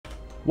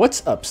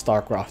What's up,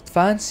 Starcraft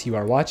fans? You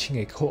are watching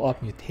a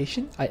co-op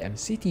mutation. I am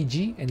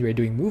CTG and we are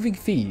doing moving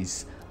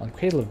fees on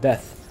Cradle of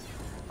Death.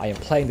 I am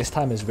playing this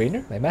time as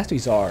Rainer. My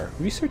masteries are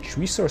Research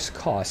Resource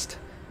Cost,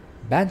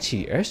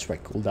 Banshee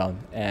Airstrike cooldown,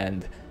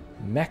 and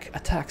Mech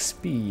Attack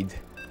Speed.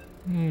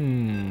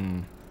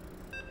 My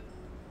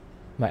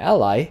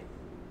ally,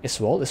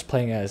 Iswal, is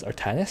playing as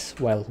Artanis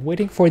while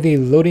waiting for the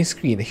loading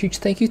screen. A huge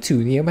thank you to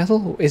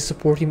Neometal, who is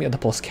supporting me on the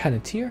Pulse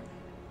Cannon tier.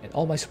 And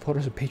all my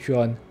supporters on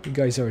Patreon, you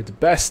guys are the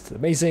best,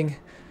 amazing,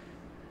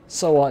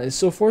 so on and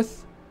so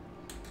forth.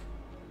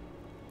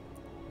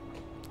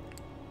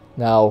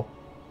 Now,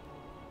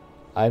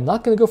 I'm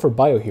not going to go for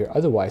bio here,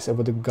 otherwise I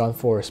would have gone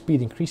for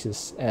speed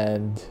increases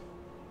and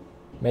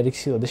medic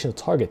seal additional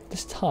target.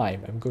 This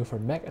time, I'm going for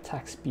mech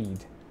attack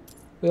speed.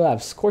 We'll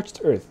have Scorched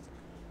Earth.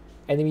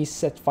 Enemies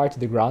set fire to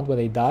the ground when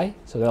they die,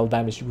 so that'll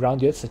damage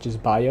ground units such as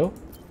bio.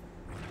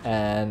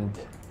 And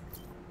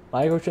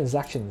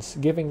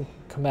microtransactions, giving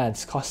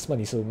commands costs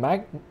money,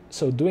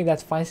 so doing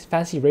that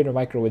fancy radar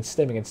micro with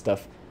stemming and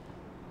stuff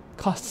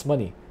costs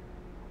money.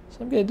 So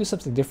I'm gonna do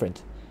something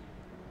different.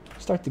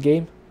 Start the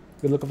game.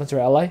 Good look up onto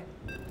our ally.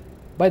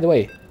 By the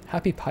way,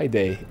 happy Pi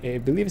Day. I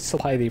believe it's still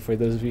Pi Day for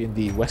those of you in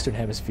the Western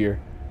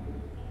Hemisphere.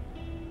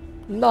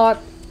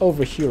 Not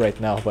over here right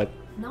now, but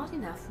not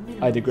enough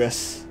I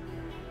digress.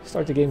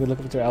 Start the game. Good look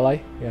up onto our ally.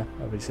 Yeah,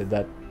 I already said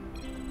that.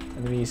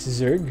 Enemy is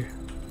Zerg.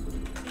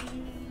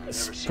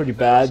 It's pretty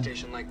bad.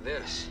 Like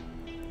this.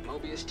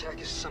 Mobius tech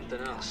is something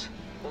else.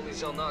 Only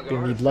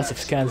Gonna need lots of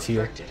scans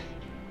here.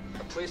 I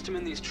placed him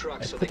in these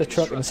trucks so put the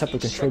truck in a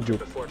separate control group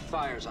before it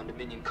fires on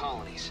Dominion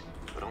colonies.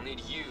 But I'll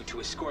need you to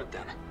escort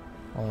them.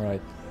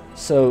 Alright.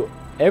 So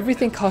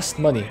everything costs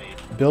money.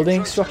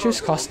 Building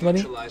structures cost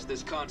money.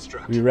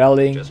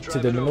 Rerallying to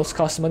the minerals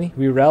costs money.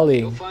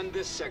 Rerallying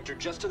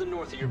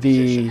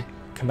the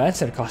command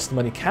center costs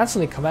money.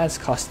 Canceling commands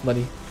costs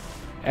money.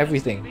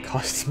 Everything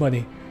costs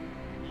money.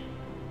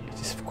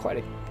 It's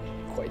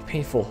quite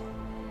painful.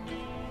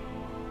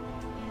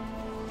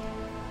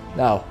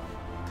 Now,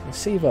 let's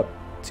save up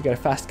to get a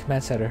fast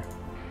command center.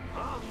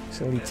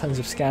 So I need tons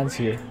of scans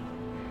here.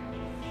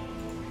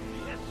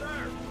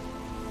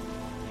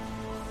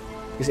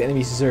 Because the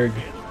enemy's Zerg.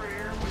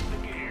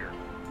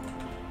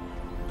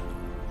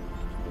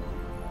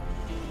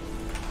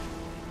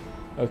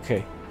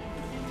 Okay.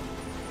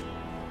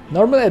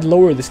 Normally I'd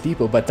lower this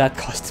depot, but that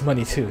costs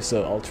money too,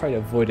 so I'll try to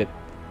avoid it.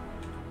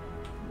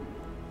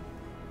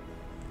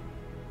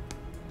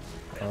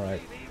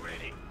 Alright.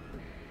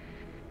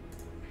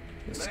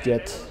 Let's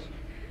get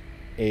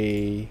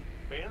a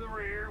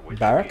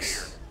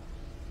barracks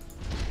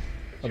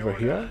over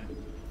here.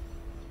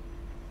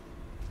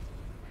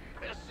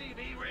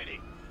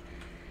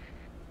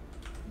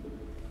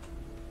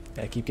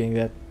 Yeah, I keep getting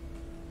that.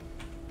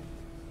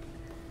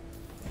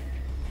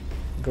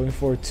 Going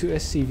for 2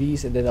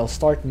 SCVs and then I'll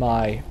start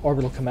my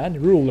orbital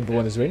command. Rule number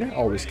 1 is Rainer.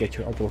 Always get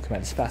your orbital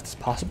command as fast as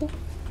possible.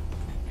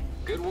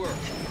 Good work.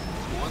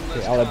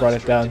 Okay, ally brought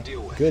it down.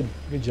 Good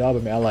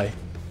job, my ally.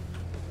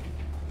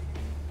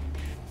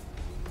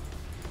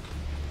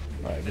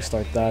 Alright, we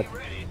start that.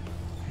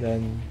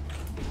 Then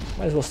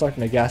might as well start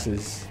my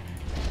gases.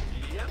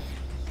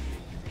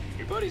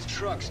 Your buddy's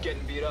truck's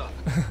getting beat up.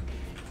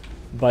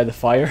 By the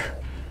fire?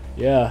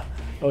 Yeah.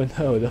 Oh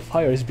no, the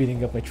fire is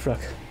beating up my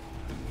truck.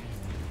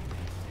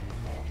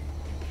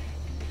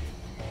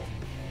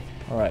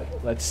 Alright,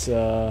 let's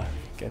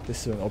get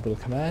this to an orbital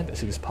command as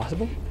soon as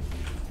possible.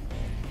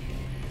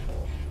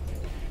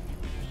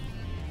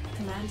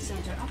 Command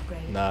center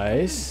upgrade.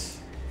 Nice.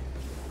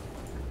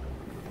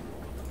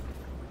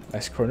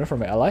 Nice corner from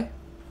my ally.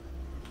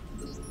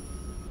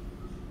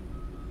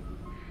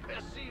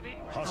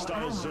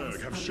 Hostile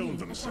Zerg have shown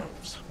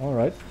themselves.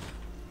 Alright.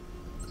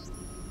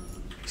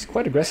 He's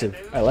quite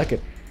aggressive. I like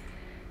it.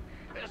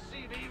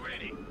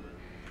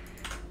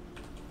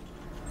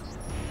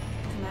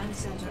 Command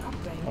center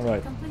upgrade.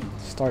 Alright. Complete.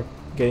 Start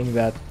getting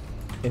that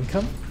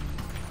income.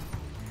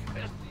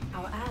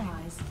 Our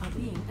allies are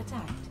being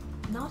attacked.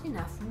 Not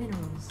enough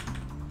minerals.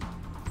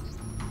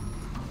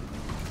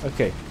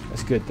 Okay,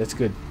 that's good, that's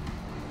good.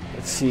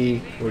 Let's see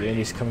where the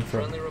enemy's coming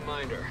from. Friendly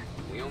reminder,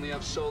 we only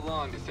have so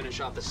long to finish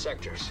off the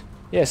sectors.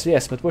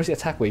 Yes, but where's the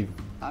attack wave?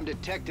 I'm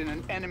detecting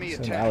an enemy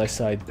On the attack. ally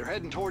side. They're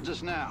heading towards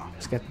us now.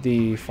 Let's get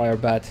the fire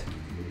bat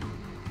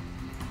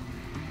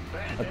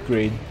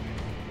upgrade.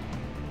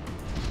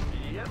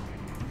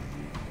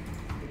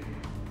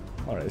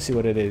 Alright, let's see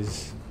what it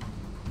is.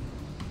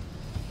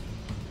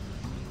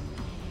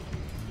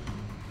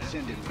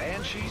 Sending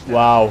banshees.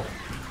 Wow.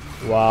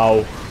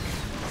 Wow.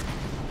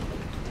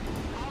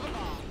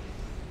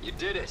 You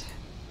did it.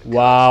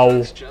 Wow.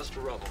 It's just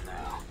rubble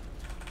now.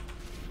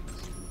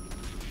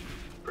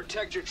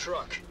 Protect your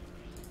truck.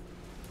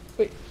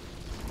 Wait.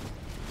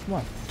 Come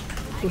on.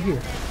 Go here.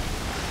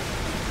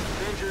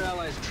 Defend your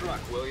ally's truck,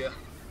 will ya?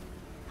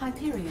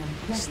 Hyperion.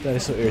 That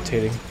is so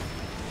irritating.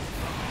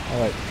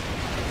 Alright.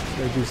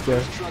 Reduce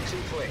there. Truck's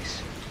in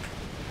place.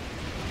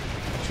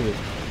 Actually,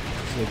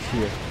 it's like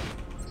here.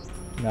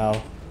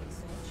 Now,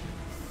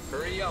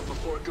 Hurry up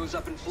before it goes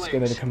up in let's flames. go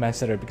to the command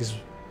center because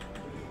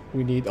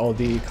We need all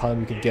the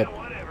economy we can get.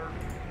 Whatever.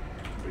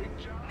 Big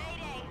job.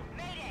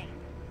 Mayday!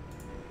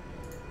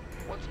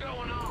 What's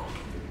going on?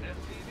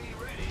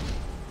 SCV ready.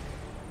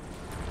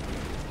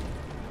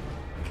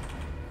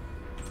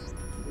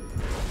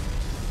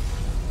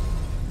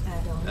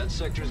 Add-on. That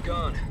sector's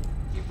gone.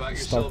 You buy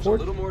yourselves a Starport?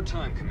 little more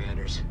time,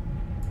 commanders.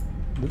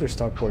 Another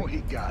starport. We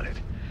got it.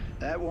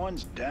 That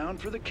one's down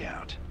for the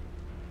count.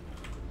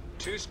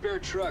 2 spare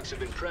trucks have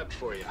been prepped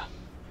for you.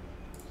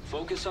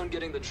 Focus on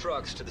getting the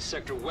trucks to the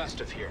sector west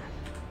of here.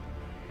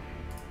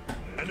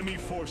 Enemy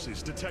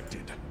forces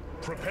detected.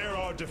 Prepare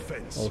our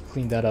defense. I'll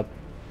clean that up.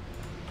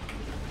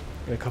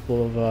 Get a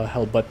couple of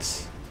hell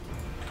butts.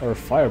 Or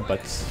fire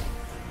butts.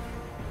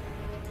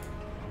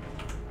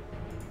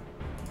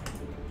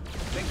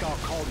 Think I'll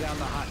call down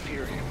the hot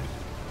period.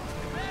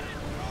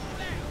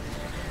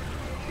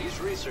 These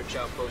research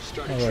outposts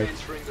started Alright.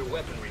 transferring their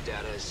weaponry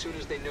data as soon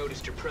as they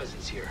noticed your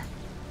presence here.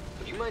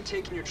 Would you mind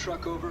taking your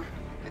truck over?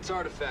 Its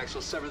artifacts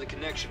will sever the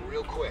connection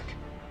real quick.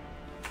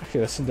 Okay,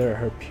 let's send our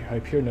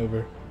Hyperion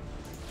over.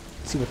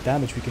 Let's see what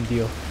damage we can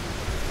deal.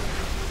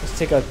 Let's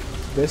take out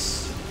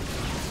this.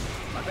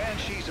 My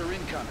banshees are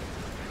incoming.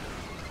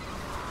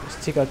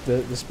 Let's take out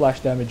the splash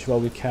damage while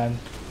we can.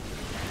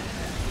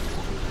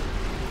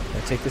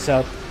 And take this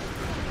out.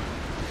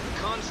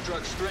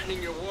 Constructs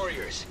threatening your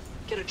warriors.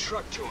 Get a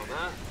truck to them,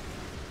 huh?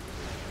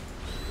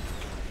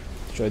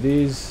 Try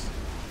these.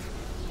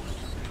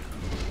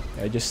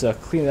 Yeah, just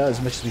clean it out as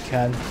much as we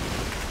can. I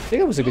think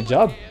it was a good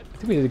job. I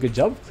think we did a good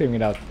job of clearing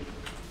it out.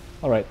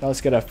 Alright, now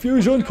let's get a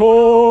fusion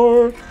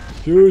core!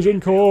 Fusion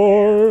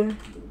core!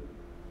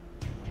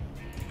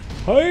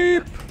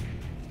 Hype!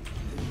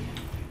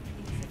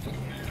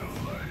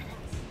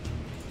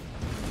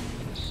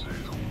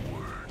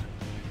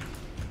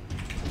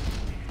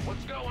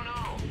 What's going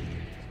on?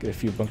 Get a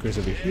few bunkers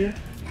over here.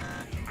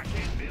 I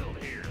can't build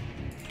here.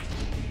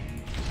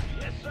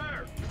 Yes,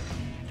 sir.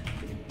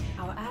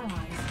 Our allies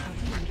are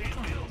being Can't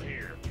attacked. build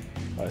here.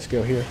 Alright, let's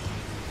go here.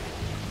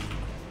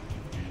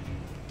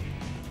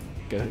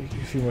 Get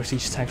a few more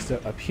siege tanks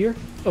up here.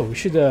 Oh, we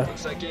should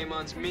Looks like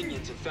Amon's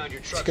minions have found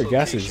your truck's check our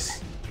location.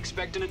 gases.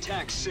 Expect an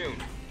attack soon.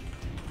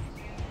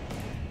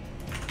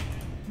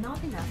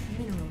 Not enough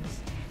minerals.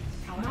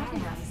 Our not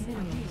enough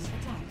minerals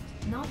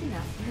attacked. Not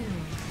enough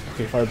minerals.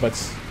 Okay, fire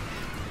butts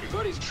Your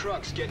buddy's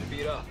truck's getting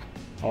beat up.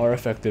 are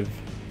effective.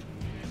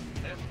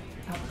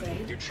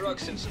 Upgrade. Your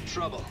truck's in some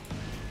trouble.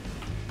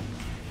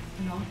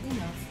 Not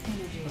enough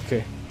energy.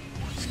 Okay,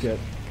 let's get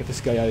this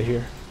guy out of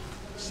here.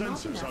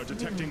 Sensors are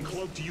detecting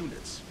cloaked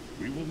units.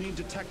 We will need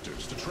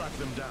detectors to track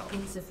them down.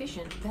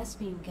 Insufficient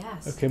Vespine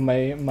gas. Okay,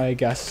 my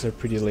gases are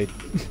pretty late.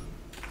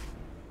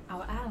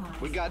 Our allies.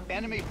 We got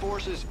enemy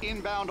forces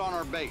inbound on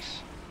our base.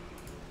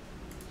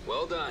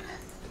 Well done.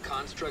 The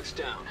construct's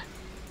down.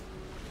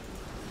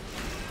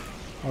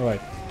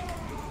 Alright.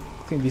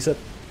 Clean these up.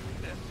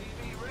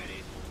 SCV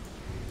ready.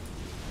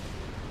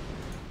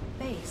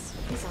 Base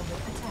is under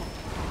attack.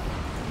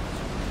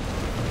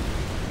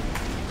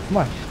 Come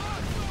on.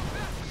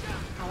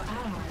 Our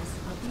allies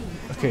are being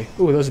attacked. Okay.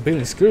 Ooh, that was a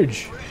Baleen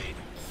Scourge.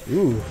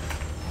 Ooh.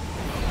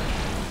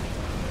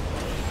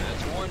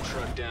 That's one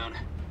truck down.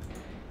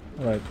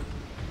 Alright.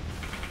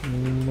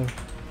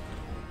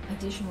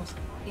 Additional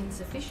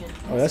insufficient.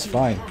 Oh, that's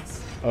Vespine fine.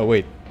 gas. Oh,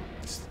 wait.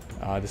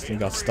 This thing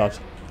got stopped.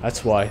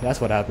 That's why.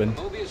 That's what happened.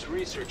 Mobius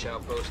research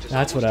outpost is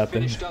That's what almost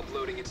happened. finished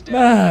uploading its data.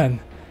 Man!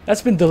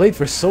 That's been delayed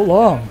for so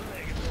long.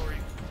 Negatory.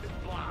 It's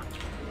blocked.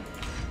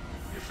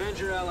 Defend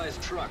your ally's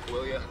truck,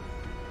 will ya?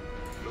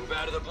 Move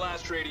out of the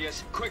blast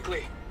radius,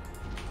 quickly.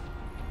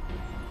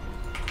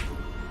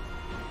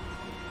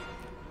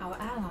 Our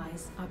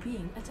allies are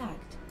being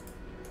attacked.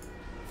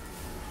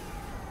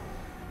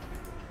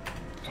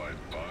 Fight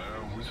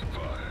fire with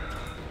fire.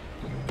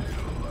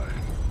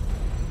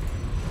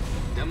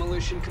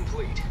 Demolition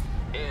complete.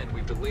 And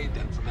we've delayed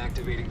them from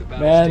activating the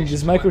battle Man,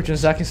 station's these weapons.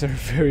 microtransactions are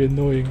very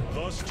annoying.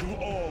 Thus to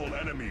all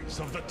enemies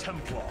of the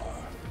Templar.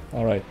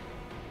 Alright.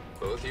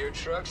 Both your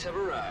trucks have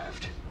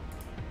arrived.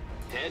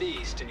 Head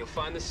east and you'll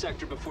find the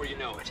sector before you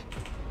know it.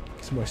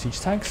 Some more siege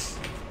tanks.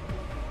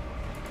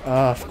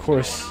 Ah, of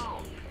course.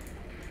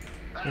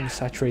 Let me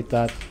saturate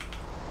that.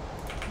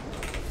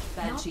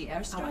 Banshee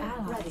Our airstrike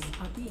allies ready.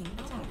 are being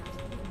attacked.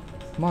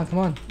 Come on, come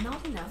on.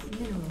 Not enough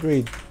minerals.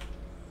 Upgrade.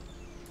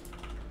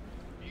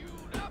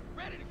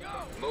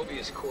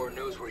 Mobius Corps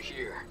knows we're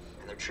here,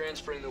 and they're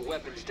transferring the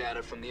weapons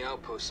data from the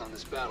outposts on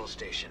this battle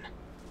station.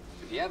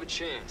 If you have a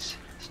chance,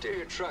 steer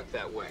your truck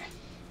that way.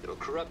 It'll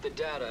corrupt the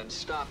data and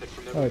stop it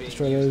from ever Alright, being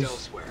destroy used those.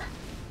 elsewhere.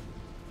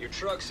 Your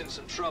truck's in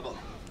some trouble.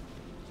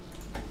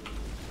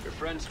 Your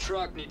friend's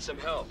truck needs some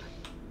help.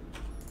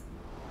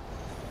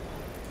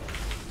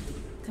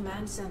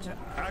 Command center.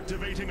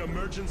 Activating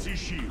emergency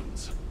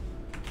shields.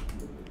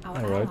 Our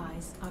Alright.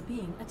 allies are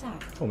being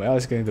attacked. Oh, my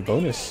ally's getting the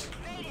bonus.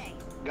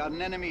 Got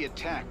an enemy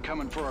attack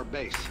coming for our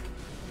base.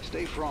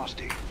 Stay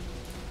frosty.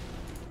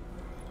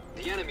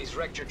 The enemy's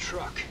wrecked your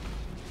truck.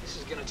 This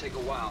is gonna take a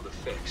while to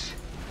fix.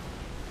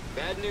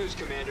 Bad news,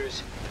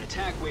 commanders. An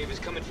attack wave is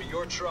coming for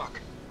your truck.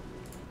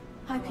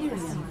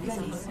 Hyperion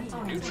ready.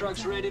 New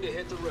truck's ready to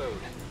hit the road.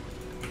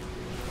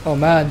 Oh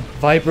man,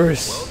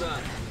 Vipers. Well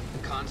done.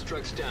 The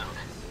construct's down.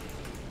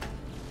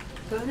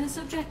 Bonus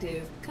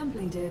objective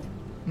completed.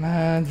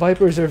 Man,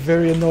 Vipers are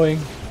very annoying.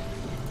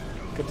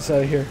 Get this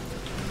out of here.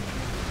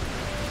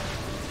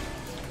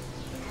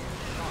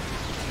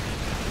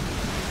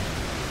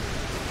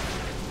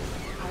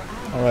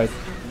 Alright.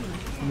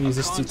 Let me use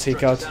this to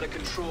take out Construct's out of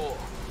control.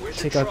 Where's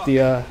your take out truck?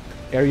 the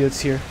area that's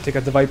here. Take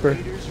out the Viper. The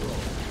enemy's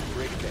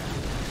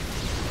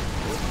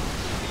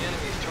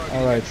targeting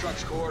All right. your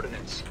truck's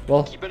coordinates.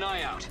 Well, Keep an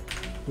eye out.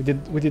 we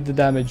did the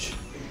damage.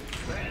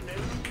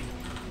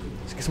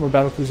 Let's get some more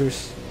battle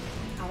cruisers.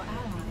 Our allies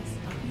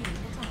are being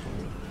attacked.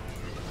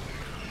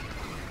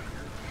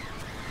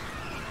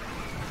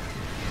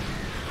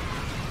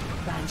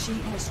 Banshee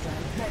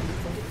airstrike ready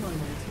for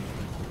deployment.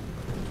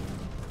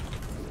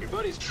 Your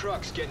buddy's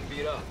truck's getting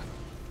beat up.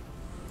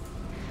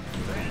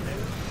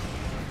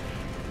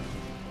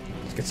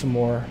 Let's get some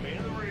more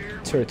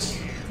turrets.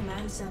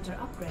 Command center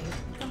upgrade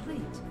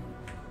complete.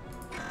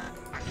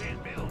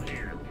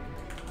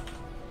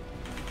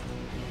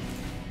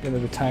 Get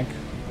another tank.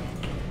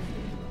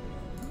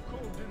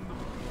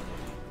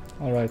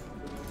 Alright.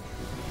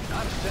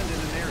 I'm sending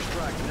an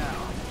airstrike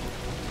now.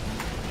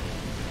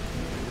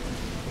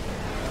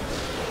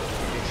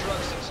 Your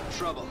truck's in some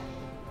trouble.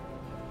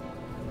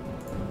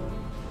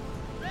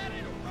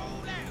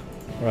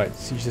 Alright,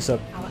 siege this up.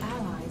 Our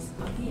allies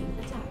are being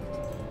attacked.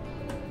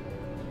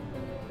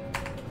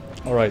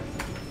 Alright.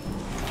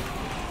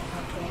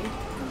 Upgrade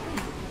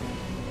complete.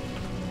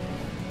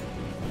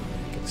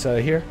 Get this out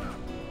of here.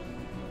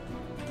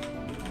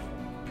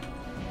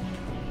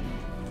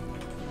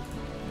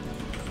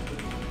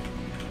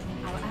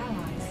 Our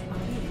allies are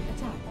being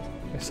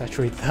attacked.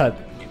 Saturate that.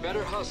 You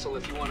better hustle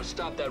if you want to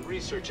stop that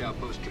research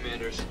outpost,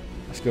 commanders.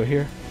 Let's go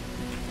here.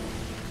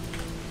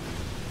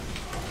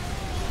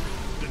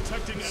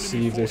 Detecting enemy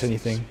See if there's forces.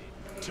 anything.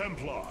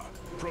 Templar,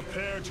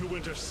 prepare to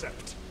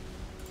intercept.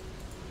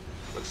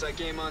 Looks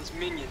like Amon's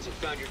minions have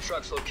found your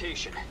truck's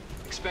location.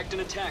 Expect an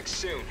attack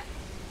soon.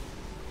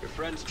 Your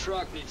friend's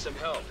truck needs some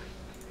help.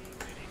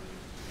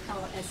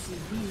 Our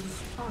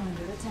SCVs are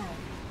under attack.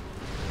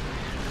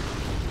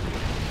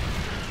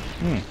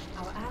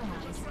 Our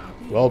allies are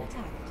being Well.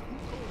 attacked.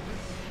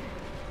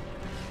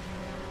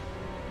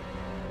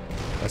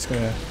 That's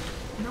gonna.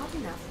 Not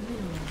enough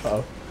minerals. Uh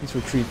oh. Let's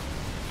retreat.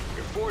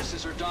 Your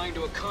forces are dying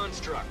to a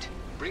construct.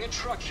 Bring a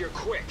truck here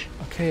quick.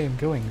 Okay, I'm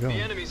going. The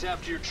enemy's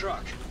after your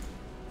truck.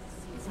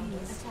 These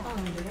are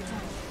under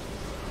attack.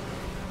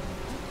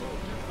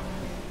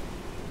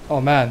 Oh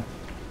man.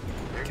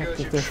 There Can't goes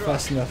get your there truck.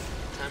 fast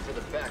enough. Time for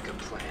the backup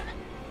plan.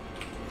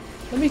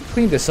 Let me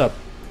clean this up.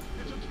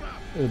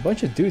 There's a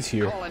bunch of dudes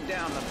here. Calling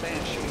down the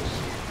Banshees.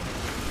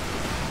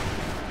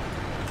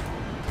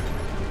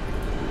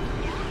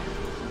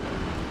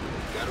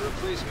 Got a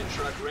replacement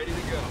truck ready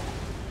to go.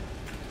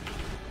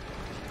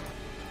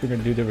 Bring a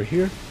dude over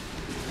here.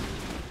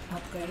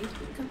 Upgrade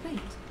complete.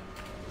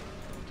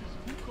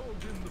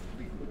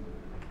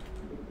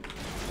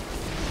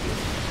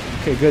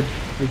 Okay, good.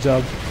 Good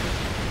job.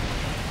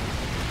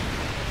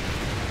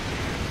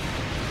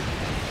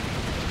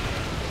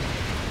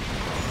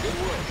 Good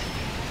work.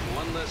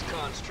 One less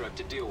construct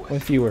to deal One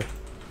with. fewer.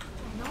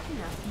 Not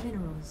enough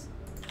minerals.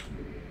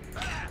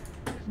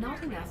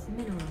 Not enough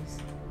minerals.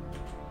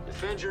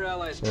 Defend your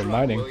allies' We're truck,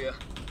 mining. will ya?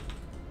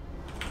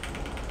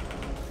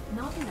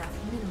 Not enough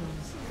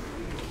minerals.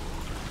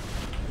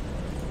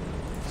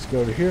 Let's go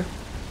over here.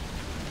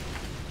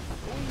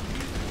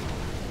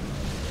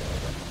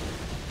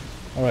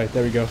 Alright,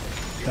 there we go.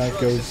 Your Down it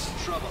truck's in goes. some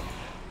trouble.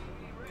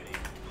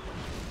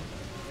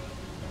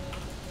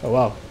 Oh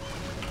wow.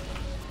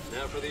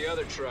 Now for the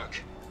other truck.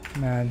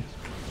 Man.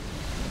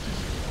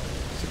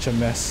 Such a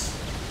mess.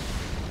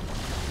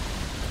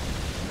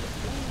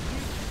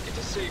 Get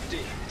to safety.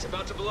 It's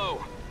about to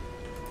blow.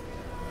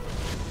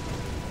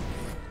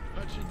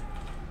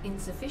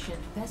 Insufficient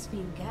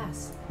Vespine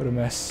gas. What a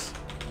mess.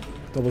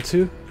 Double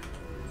two.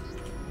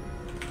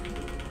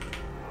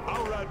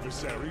 Our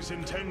adversaries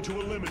intend to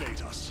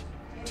eliminate us.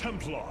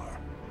 Templar,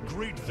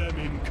 greet them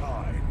in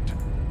kind.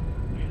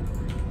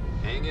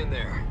 Hang in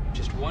there.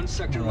 Just one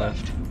sector All right.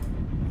 left.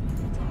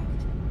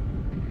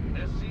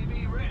 Attacked.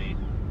 SCV ready.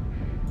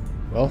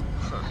 Well,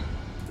 Huh.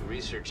 The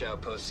research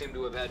outpost seemed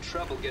to have had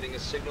trouble getting a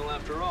signal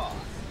after all.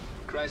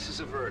 Crisis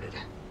averted.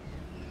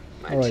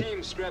 My All right.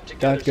 team scrapped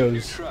together That some new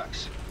goes.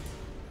 trucks.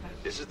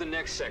 This is the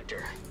next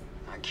sector.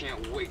 I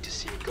can't wait to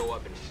see it go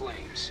up in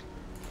flames.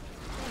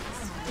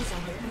 Is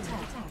under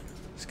attack.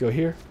 let's go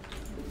here.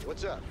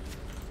 What's up?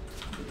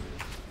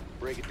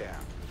 Break it down.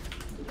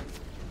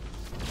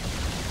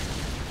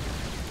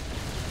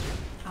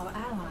 Our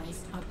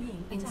allies are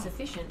being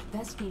insufficient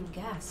Vespine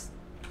gas.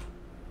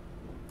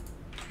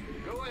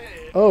 Go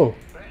ahead. Oh,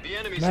 The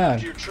enemy's Man.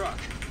 after your truck.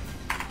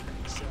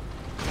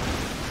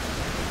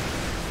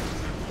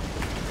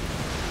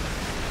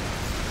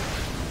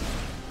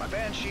 My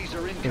Banshees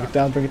are bring it incoming.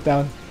 down, bring it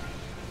down.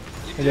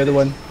 You And did the other it.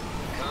 one.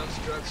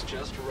 Constructs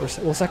just We'll right.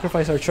 we'll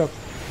sacrifice our truck.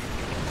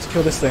 Let's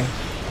kill this thing.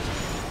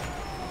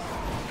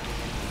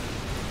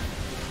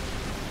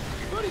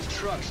 enemy's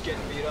truck's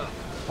getting beat up.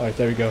 Alright,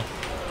 there we go.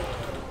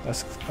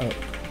 Let's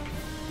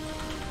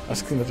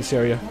clean up this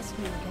area.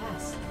 Thespian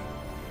gas.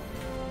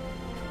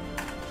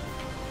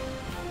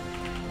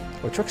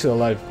 Oh, truck's still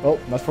alive. Oh,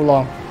 not for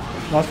long.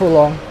 Not for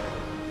long.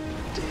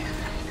 Damn,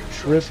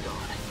 your Rip. truck's gone.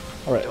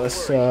 Alright, Don't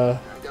let's worry,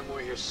 I've got more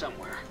here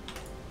somewhere.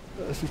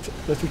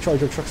 let's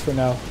recharge our trucks for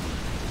now.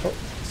 Oh,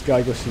 this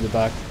guy goes through the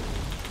back.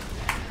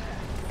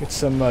 Get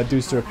some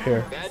dudes to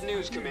repair. Bad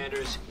news,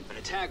 commanders. An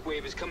attack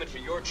wave is coming for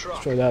your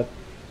truck. Try that.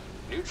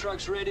 New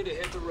truck's ready to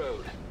hit the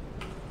road.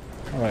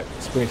 Alright,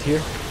 let's bring it here.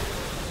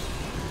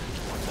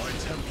 My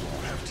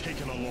Templar have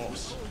taken a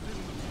loss.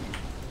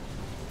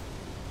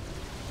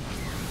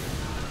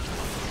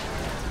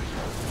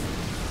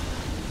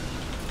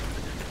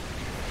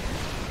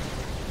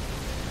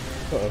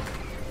 Uh-oh.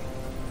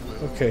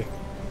 Okay.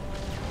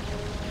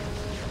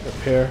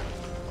 Repair.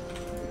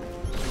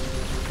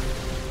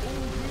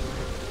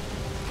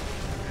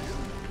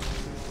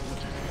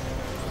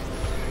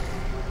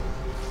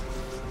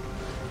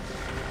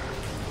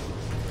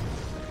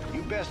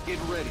 You best get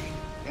ready.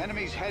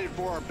 Enemy's headed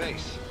for our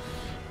base.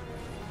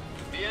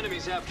 The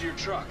enemy's after your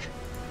truck.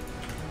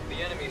 The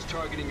enemy's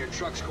targeting your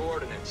truck's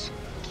coordinates.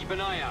 Keep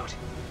an eye out.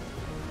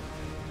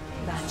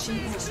 Banshee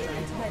airstrike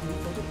ready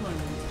for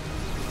deployment.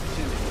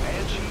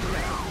 Banshee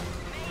now.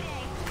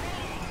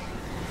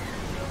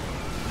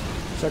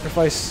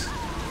 Sacrifice.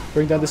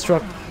 Bring down this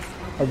truck.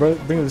 Or bring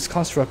down this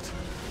construct.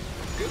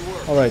 Good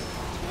work. Alright.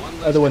 One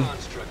less Other one.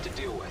 construct to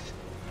deal with.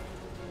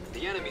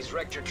 The enemy's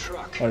wrecked your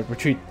truck. Alright,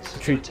 retreat. This is gonna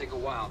Retreat. take a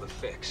while to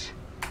fix.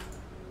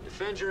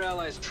 Defend your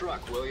ally's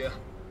truck, will ya?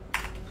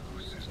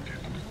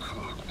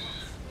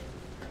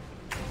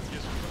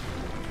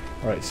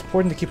 Alright, it's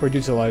important to keep our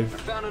dudes I alive.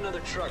 found another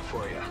truck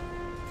for you.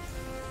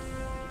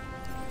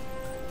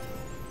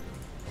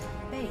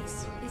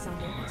 Base is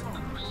under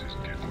attack.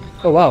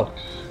 Oh wow.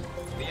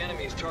 The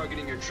enemy's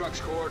targeting your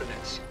truck's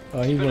coordinates.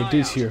 I need Keep an more eye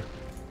dudes out. here.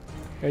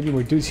 I need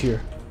more dudes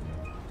here.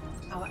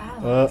 Our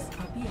allies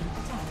are being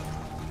attacked.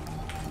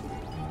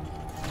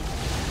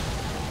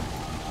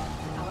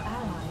 Our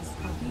allies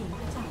are being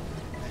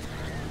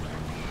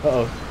attacked.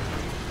 Uh-oh.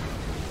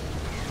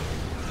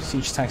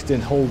 Siege tanks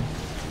didn't hold.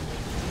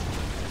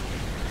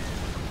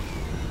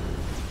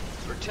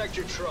 Protect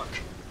your truck.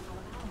 Our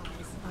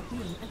allies are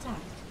being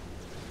attacked.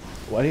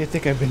 What do you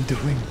think I've been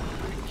doing?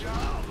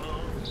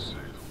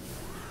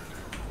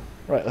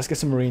 Right, let's get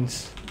some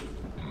Marines.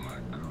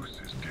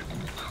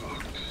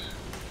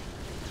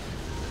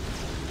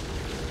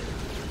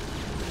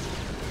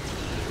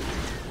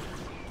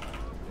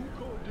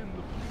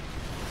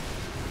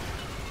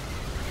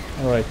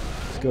 Alright,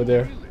 let's go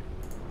there.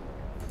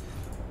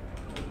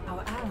 Our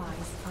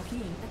allies are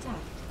being attacked.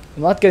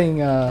 I'm not getting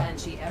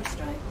Banshee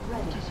airstrike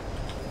ready.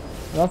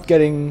 I'm not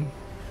getting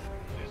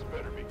This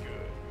better be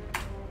good.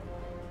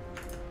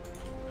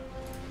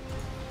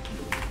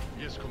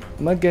 Yes, Commander.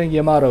 I'm not getting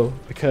Yamato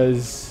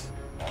because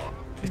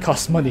it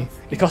costs money.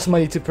 It costs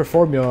money to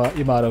perform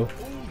Yamato.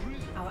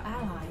 Our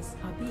allies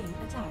are being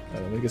attacked.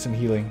 Let me get some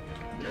healing.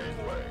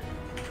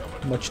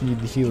 Much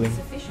needed healing.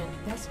 Insufficient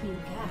Thespian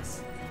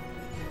gas.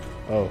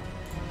 Oh.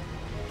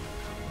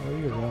 Oh,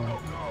 you're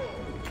wrong.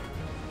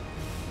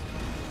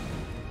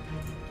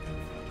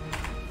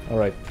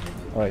 Alright.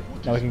 Alright,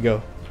 now we can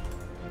go.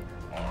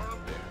 Our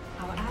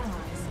allies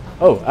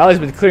are Oh, Ali's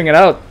been clearing it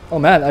out. Oh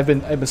man, I've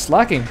been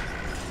slacking.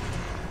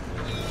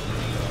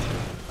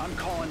 I'm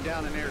calling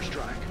down an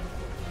airstrike.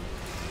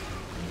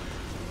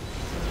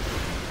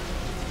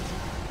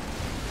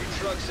 Your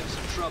truck's in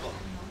some trouble.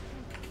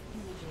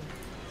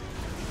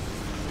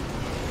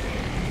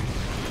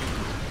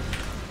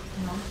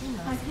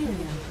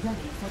 Hyperion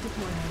ready for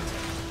deployment.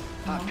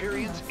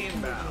 Hyperion's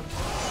inbound.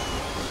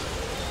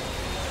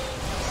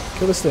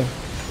 Kill this thing.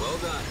 Well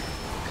done.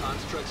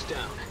 Construct's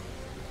down.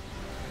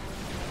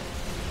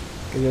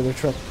 Get the other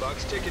truck.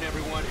 Clock's ticking,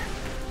 everyone.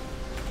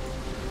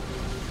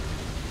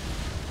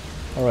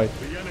 Alright,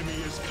 The enemy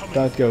is coming.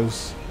 down it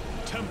goes.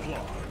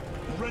 Templar,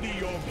 ready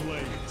your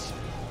blades.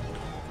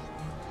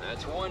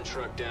 That's one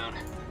truck down.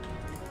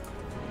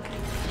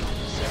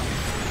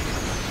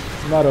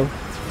 Yamato.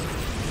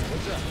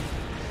 What's up?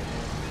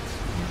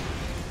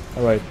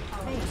 Alright,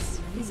 Base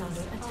is under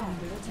attack.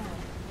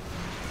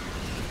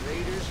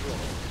 Raiders roll.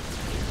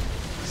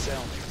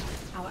 Sell me.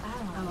 Our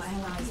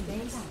allies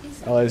base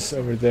is Ali's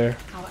over there.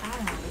 Our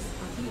allies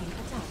are being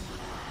attacked.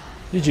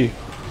 GG.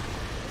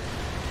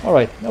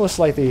 Alright, that was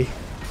slightly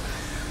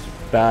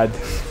bad,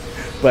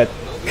 but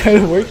kind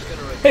of worked.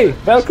 Hey,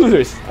 battle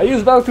cruisers! I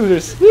used battle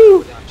cruisers!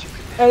 Woo!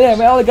 And yeah,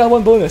 I only got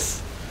one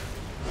bonus.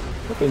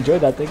 Hope you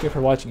enjoyed that. Thank you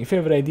for watching. If you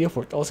have an idea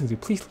for what else to do,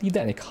 please leave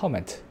that in a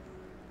comment.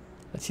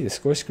 Let's see the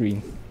score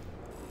screen.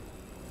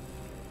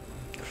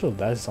 Cradle of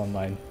Death is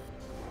online.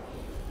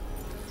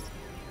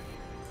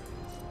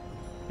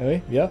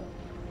 Anyway, yeah.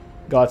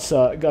 Got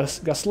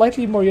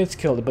slightly more units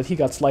killed, but he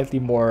got slightly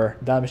more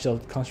damage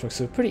dealt constructs,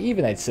 so pretty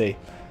even, I'd say.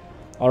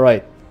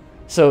 Alright.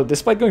 So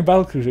despite going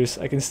battle cruisers,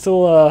 I can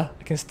still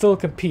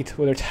compete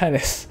with our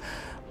tennis.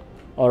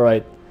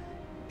 Alright.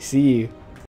 See you.